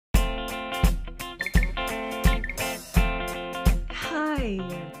Hi.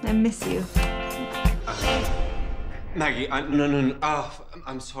 I miss you. Maggie, no.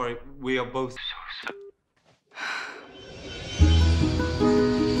 I'm sorry. We are both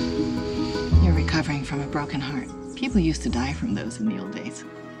You're recovering from a broken heart. People used to die from those in the old days.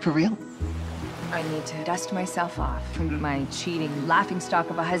 For real. I need to dust myself off from my cheating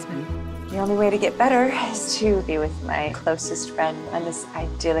laughingstock of a husband. The only way to get better is to be with my closest friend on this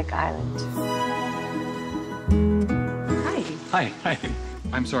idyllic island. Hi.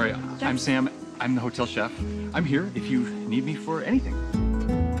 I'm sorry. I'm Sam. I'm the hotel chef. I'm here if you need me for anything.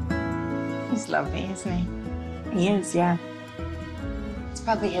 He's lovely, isn't he? He is, yeah. It's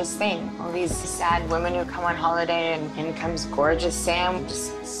probably his thing. All these sad women who come on holiday and in comes gorgeous Sam,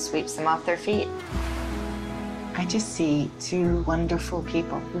 just sweeps them off their feet. I just see two wonderful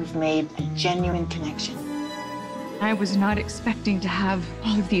people who've made a genuine connection. I was not expecting to have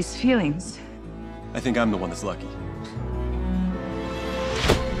all of these feelings. I think I'm the one that's lucky.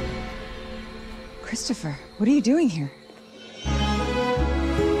 Christopher, what are you doing here?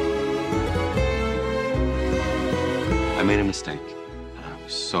 I made a mistake. And I'm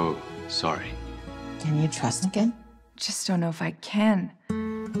so sorry. Can you trust again? Just don't know if I can.